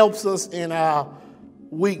helps us in our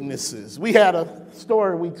weaknesses. We had a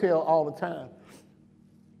story we tell all the time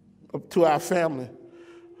to our family.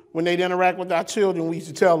 When they'd interact with our children, we used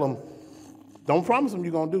to tell them, don't promise them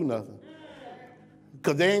you're going to do nothing,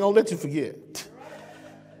 because they ain't going to let you forget.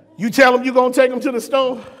 You tell them you're going to take them to the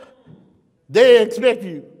store, they expect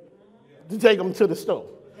you to take them to the store.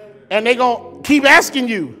 And they're going to keep asking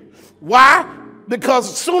you. Why? Because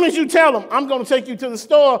as soon as you tell them, I'm going to take you to the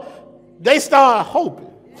store, they start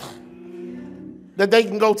hoping that they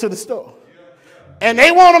can go to the store. And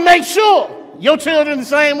they want to make sure, your children the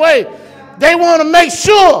same way, they want to make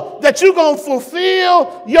sure that you're going to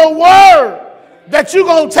fulfill your word, that you're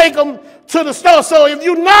going to take them to the store. So if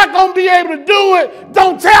you're not going to be able to do it,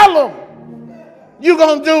 don't tell them you're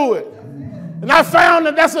going to do it. And I found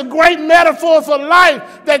that that's a great metaphor for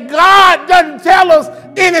life, that God doesn't tell us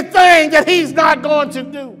anything that he's not going to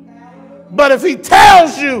do. But if he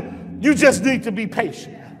tells you, you just need to be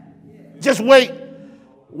patient. Just wait.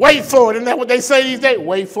 Wait for it. Isn't that what they say these days?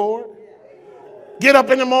 Wait for it. Get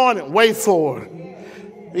up in the morning. Wait for it.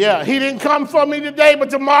 Yeah, he didn't come for me today,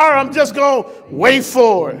 but tomorrow I'm just going to wait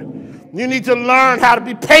for it. You need to learn how to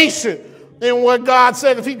be patient in what God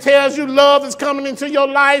said. If he tells you love is coming into your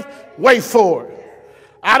life, wait for it.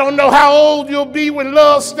 I don't know how old you'll be when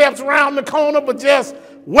love steps around the corner, but just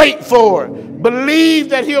wait for it. Believe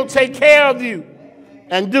that he'll take care of you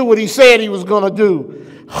and do what he said he was going to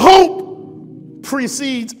do. Hope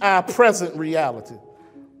precedes our present reality.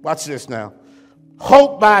 Watch this now.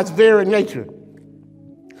 Hope by its very nature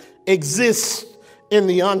exists in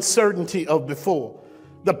the uncertainty of before.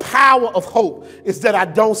 The power of hope is that I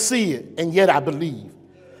don't see it, and yet I believe.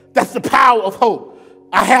 That's the power of hope.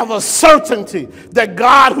 I have a certainty that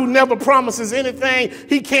God, who never promises anything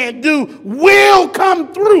he can't do, will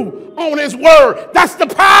come through on his word. That's the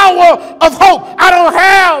power of hope. I don't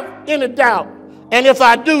have any doubt. And if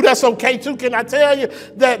I do, that's okay too. Can I tell you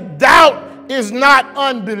that doubt is not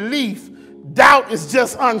unbelief? Doubt is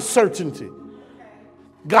just uncertainty.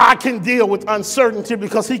 God can deal with uncertainty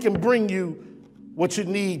because he can bring you what you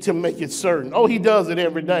need to make it certain. Oh, he does it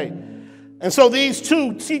every day. And so these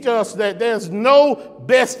two teach us that there's no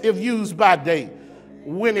best if used by date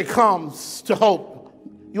when it comes to hope.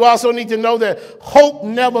 You also need to know that hope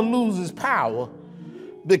never loses power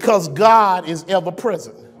because God is ever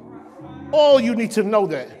present. Oh, you need to know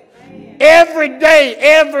that. Every day,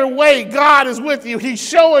 every way, God is with you. He's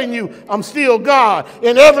showing you, I'm still God.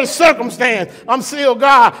 In every circumstance, I'm still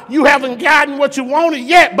God. You haven't gotten what you wanted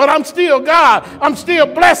yet, but I'm still God. I'm still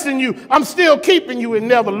blessing you. I'm still keeping you. It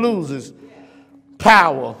never loses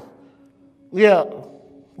power. Yeah,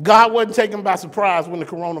 God wasn't taken by surprise when the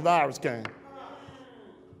coronavirus came.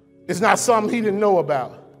 It's not something he didn't know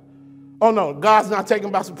about. Oh no, God's not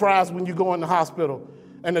taken by surprise when you go in the hospital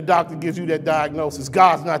and the doctor gives you that diagnosis.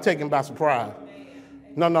 God's not taken by surprise.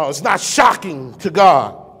 No, it's not shocking to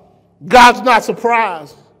God. God's not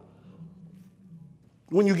surprised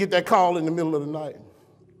when you get that call in the middle of the night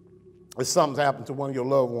if something's happened to one of your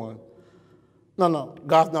loved ones. No,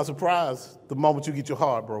 God's not surprised the moment you get your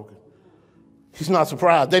heart broken. He's not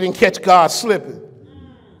surprised. They didn't catch God slipping.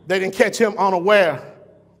 They didn't catch him unaware.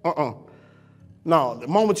 No, the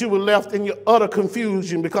moment you were left in your utter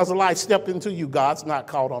confusion because the light stepped into you, God's not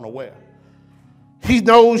caught unaware. He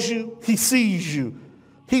knows you. He sees you.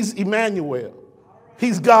 He's Emmanuel.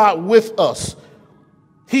 He's God with us.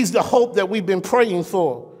 He's the hope that we've been praying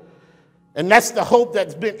for. And that's the hope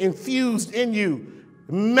that's been infused in you.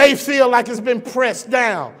 It may feel like it's been pressed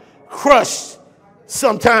down, crushed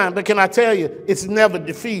sometime, but can I tell you, it's never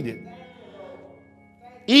defeated.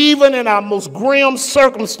 Even in our most grim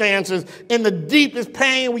circumstances, in the deepest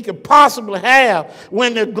pain we could possibly have,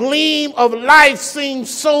 when the gleam of life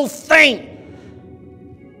seems so faint,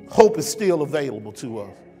 hope is still available to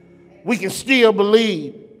us. We can still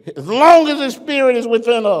believe. As long as the Spirit is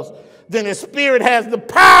within us, then the Spirit has the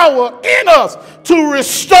power in us to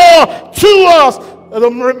restore to us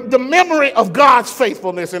the memory of God's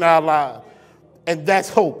faithfulness in our lives. And that's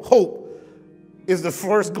hope. Hope is the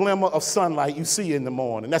first glimmer of sunlight you see in the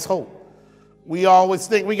morning. That's hope. We always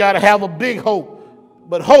think we got to have a big hope,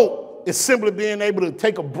 but hope is simply being able to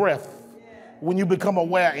take a breath when you become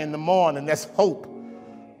aware in the morning. That's hope.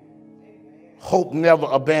 Hope never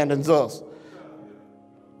abandons us.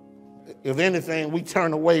 If anything, we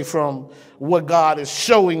turn away from what God is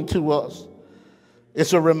showing to us.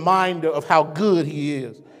 It's a reminder of how good he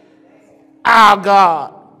is. Our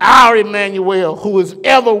God, our Emmanuel, who is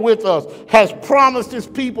ever with us, has promised his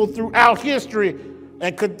people throughout history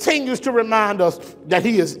and continues to remind us that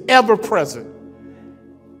he is ever present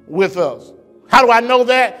with us. How do I know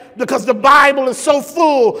that? Because the Bible is so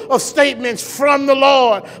full of statements from the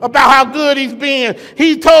Lord about how good he's been.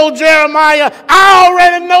 He told Jeremiah, I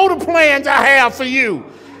already know the plans I have for you.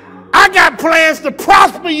 I got plans to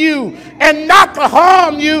prosper you and not to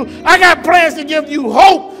harm you. I got plans to give you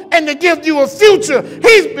hope and to give you a future.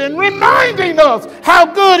 He's been reminding us how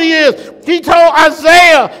good he is. He told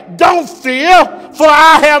Isaiah, don't fear, for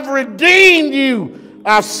I have redeemed you.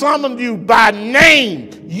 I've summoned you by name.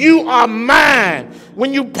 You are mine.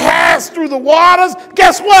 When you pass through the waters,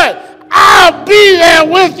 guess what? I'll be there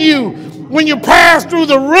with you. When you pass through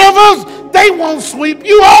the rivers, they won't sweep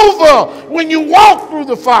you over. When you walk through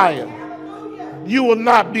the fire, you will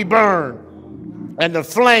not be burned. And the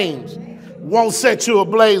flames won't set you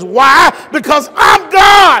ablaze. Why? Because I'm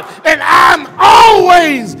God and I'm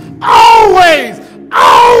always, always,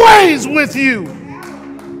 always with you.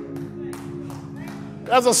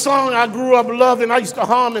 That's a song I grew up loving. I used to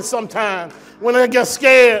hum it sometimes when I get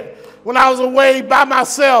scared. When I was away by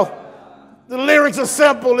myself, the lyrics are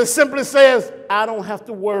simple. It simply says, I don't have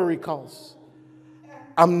to worry because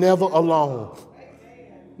I'm never alone.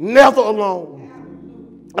 Never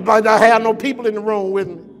alone. I might not have no people in the room with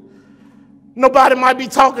me. Nobody might be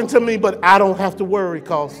talking to me, but I don't have to worry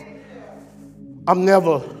because I'm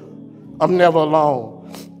never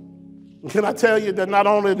alone. Can I tell you that not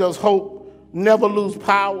only does hope never lose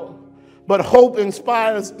power, but hope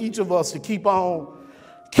inspires each of us to keep on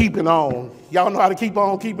keeping on. Y'all know how to keep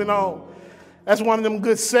on keeping on? That's one of them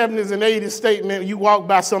good 70s and 80s statements. You walk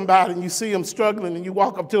by somebody and you see them struggling and you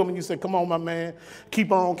walk up to them and you say, come on, my man,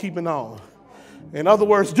 keep on keeping on. In other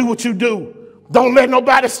words, do what you do. Don't let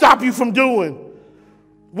nobody stop you from doing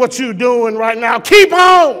what you're doing right now. Keep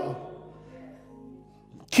on.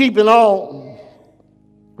 Keeping on.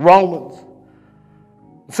 Romans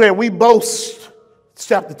said we boast,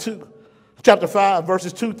 chapter 5,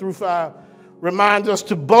 verses 2 through 5, reminds us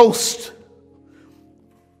to boast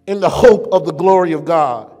in the hope of the glory of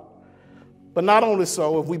God. But not only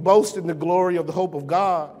so, if we boast in the glory of the hope of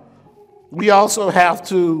God, we also have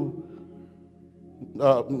to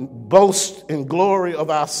boast in glory of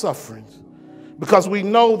our sufferings, because we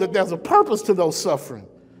know that there's a purpose to those suffering.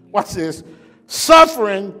 Watch this.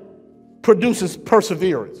 Suffering produces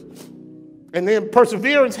perseverance. And then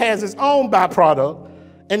perseverance has its own byproduct,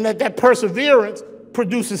 and that perseverance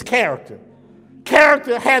produces character.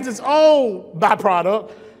 Character has its own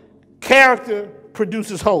byproduct. Character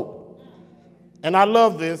produces hope. And I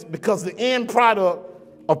love this because the end product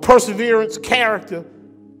of perseverance, character,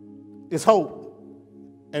 is hope.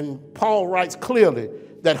 And Paul writes clearly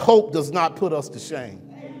that hope does not put us to shame.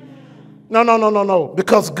 No.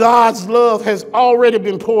 Because God's love has already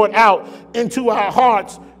been poured out into our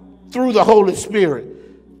hearts through the Holy Spirit.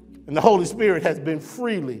 And the Holy Spirit has been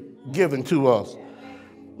freely given to us.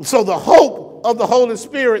 So the hope of the Holy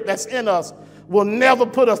Spirit that's in us will never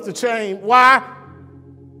put us to shame. Why?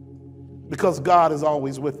 Because God is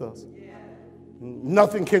always with us.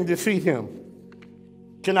 Nothing can defeat him.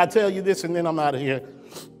 Can I tell you this and then I'm out of here?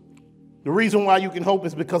 The reason why you can hope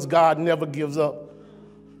is because God never gives up.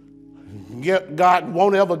 God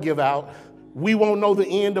won't ever give out. We won't know the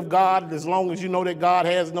end of God. As long as you know that God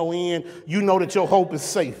has no end, you know that your hope is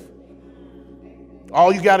safe.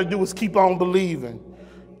 All you got to do is keep on believing.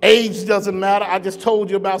 Age doesn't matter. I just told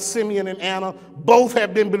you about Simeon and Anna. Both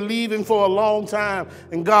have been believing for a long time,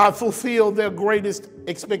 and God fulfilled their greatest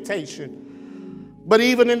expectation. But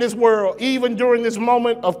even in this world, even during this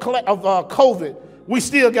moment of COVID, we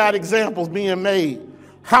still got examples being made.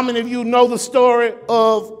 How many of you know the story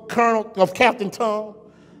of Captain Tom?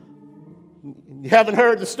 You haven't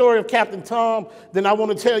heard the story of Captain Tom? Then I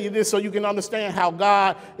want to tell you this so you can understand how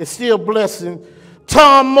God is still blessing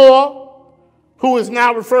Tom Moore, who is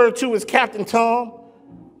now referred to as Captain Tom,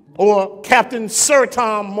 or Captain Sir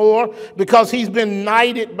Tom Moore, because he's been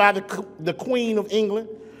knighted by the Queen of England.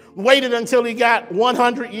 Waited until he got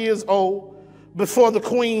 100 years old before the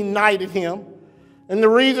Queen knighted him. And the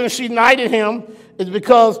reason she knighted him is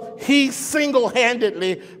because he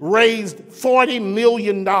single-handedly raised $40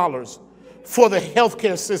 million for the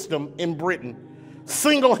healthcare system in Britain.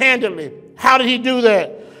 Single-handedly. How did he do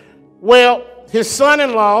that? Well, his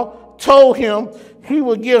son-in-law told him he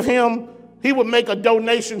would make a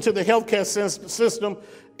donation to the healthcare system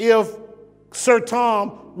if Sir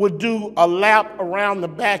Tom would do a lap around the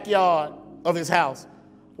backyard of his house.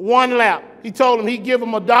 One lap. He told him he'd give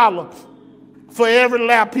him $1 for every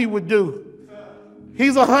lap he would do.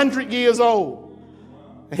 He's 100 years old.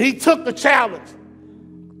 And he took the challenge.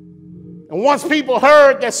 And once people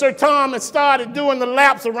heard that Sir Tom had started doing the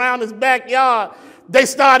laps around his backyard, they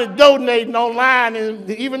started donating online. And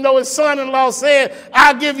even though his son-in-law said,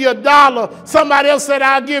 I'll give you $1, somebody else said,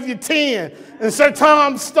 I'll give you 10. And Sir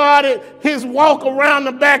Tom started his walk around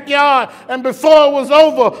the backyard. And before it was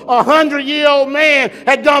over, a 100-year-old man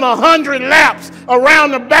had done 100 laps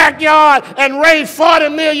around the backyard and raised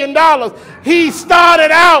 $40 million. He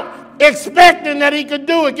started out expecting that he could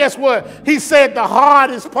do it. Guess what? He said the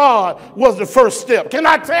hardest part was the first step. Can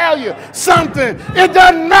I tell you something? It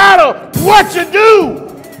doesn't matter what you do.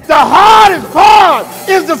 The hardest part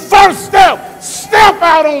is the first step. Step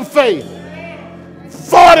out on faith.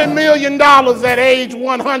 $40 million at age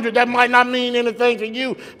 100. That might not mean anything to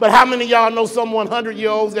you, but how many of y'all know some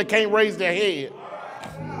 100-year-olds that can't raise their head?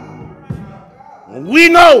 We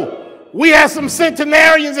know. We had some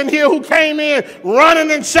centenarians in here who came in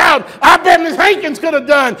running and shouting. I bet Miss Hankins could have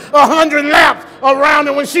done 100 laps around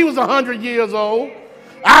her when she was 100 years old.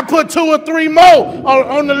 I put 2 or 3 more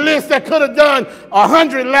on the list that could have done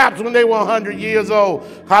 100 laps when they were 100 years old.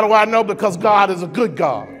 How do I know? Because God is a good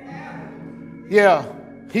God. Yeah,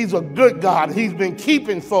 he's a good God. He's been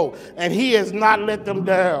keeping folk, and he has not let them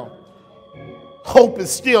down. Hope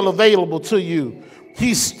is still available to you.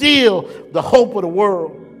 He's still the hope of the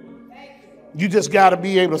world. You just got to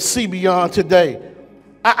be able to see beyond today.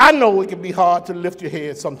 I know it can be hard to lift your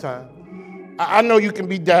head sometimes. I know you can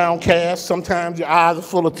be downcast. Sometimes your eyes are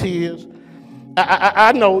full of tears.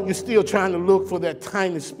 I know you're still trying to look for that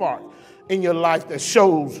tiny spark in your life that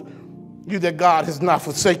shows you that God has not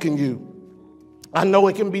forsaken you. I know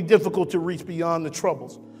it can be difficult to reach beyond the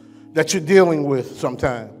troubles that you're dealing with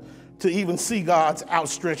sometimes, to even see God's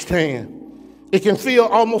outstretched hand. It can feel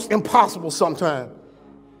almost impossible sometimes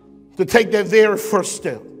to take that very first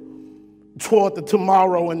step toward the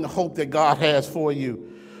tomorrow and the hope that God has for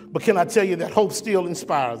you. But can I tell you that hope still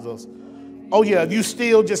inspires us? Oh yeah, if you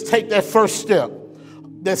still just take that first step.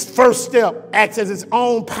 This first step acts as its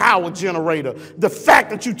own power generator. The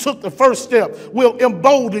fact that you took the first step will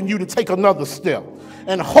embolden you to take another step.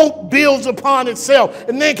 And hope builds upon itself.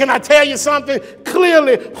 And then can I tell you something?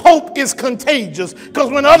 Clearly, hope is contagious.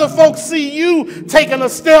 Because when other folks see you taking a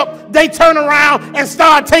step, they turn around and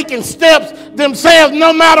start taking steps themselves.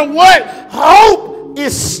 No matter what, hope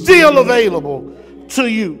is still available to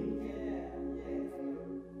you.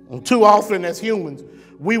 And too often as humans,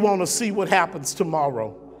 we want to see what happens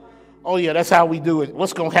tomorrow. Oh, yeah, that's how we do it.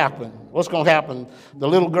 What's going to happen? What's going to happen? The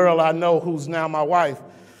little girl I know who's now my wife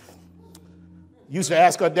used to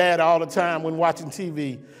ask her dad all the time when watching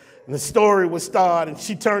TV. And the story would start, and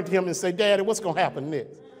she turned to him and said, Daddy, what's going to happen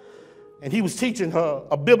next? And he was teaching her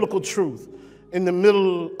a biblical truth in the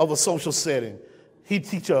middle of a social setting. He'd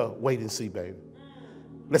teach her, wait and see, baby.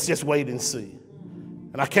 Let's just wait and see.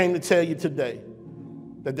 And I came to tell you today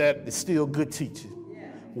that is still good teaching.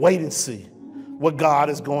 Wait and see what God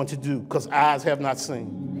is going to do, because eyes have not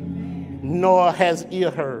seen, nor has ear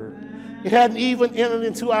heard. It hadn't even entered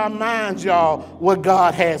into our minds, y'all, what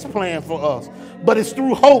God has planned for us. But it's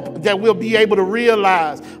through hope that we'll be able to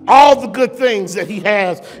realize all the good things that he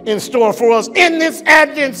has in store for us in this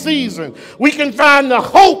Advent season. We can find the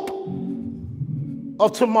hope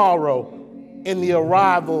of tomorrow in the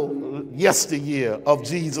arrival yesteryear of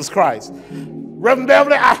Jesus Christ. Reverend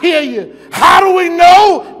Beverly, I hear you. How do we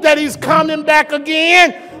know that he's coming back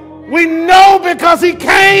again? We know because he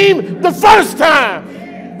came the first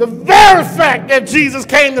time. The very fact that Jesus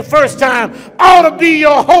came the first time ought to be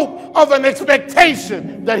your hope of an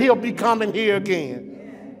expectation that he'll be coming here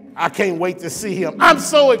again. I can't wait to see him. I'm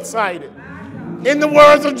so excited. In the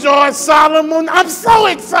words of George Solomon, I'm so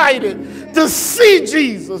excited to see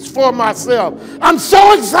Jesus for myself. I'm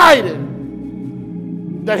so excited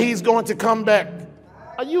that he's going to come back.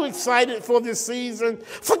 Are you excited for this season?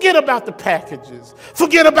 Forget about the packages.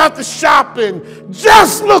 Forget about the shopping.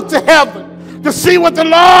 Just look to heaven to see what the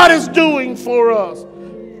Lord is doing for us.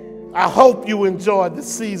 I hope you enjoy the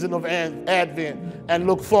season of Advent and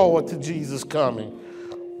look forward to Jesus coming.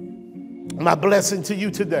 My blessing to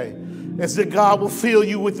you today is that God will fill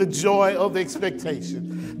you with the joy of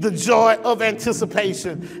expectation, the joy of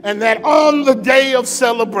anticipation, and that on the day of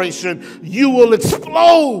celebration, you will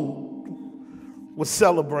explode with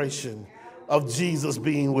celebration of Jesus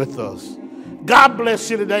being with us. God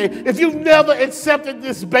bless you today. If you've never accepted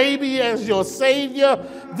this baby as your Savior,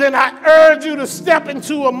 then I urge you to step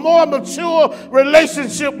into a more mature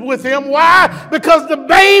relationship with him. Why? Because the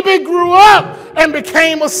baby grew up and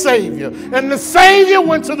became a Savior. And the Savior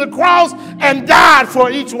went to the cross and died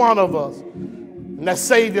for each one of us. And that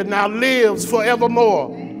Savior now lives forevermore,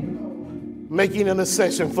 making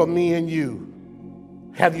intercession for me and you.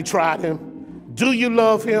 Have you tried him? Do you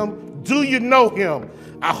love him? Do you know him?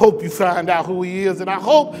 I hope you find out who he is, and I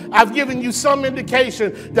hope I've given you some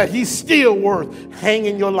indication that he's still worth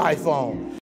hanging your life on.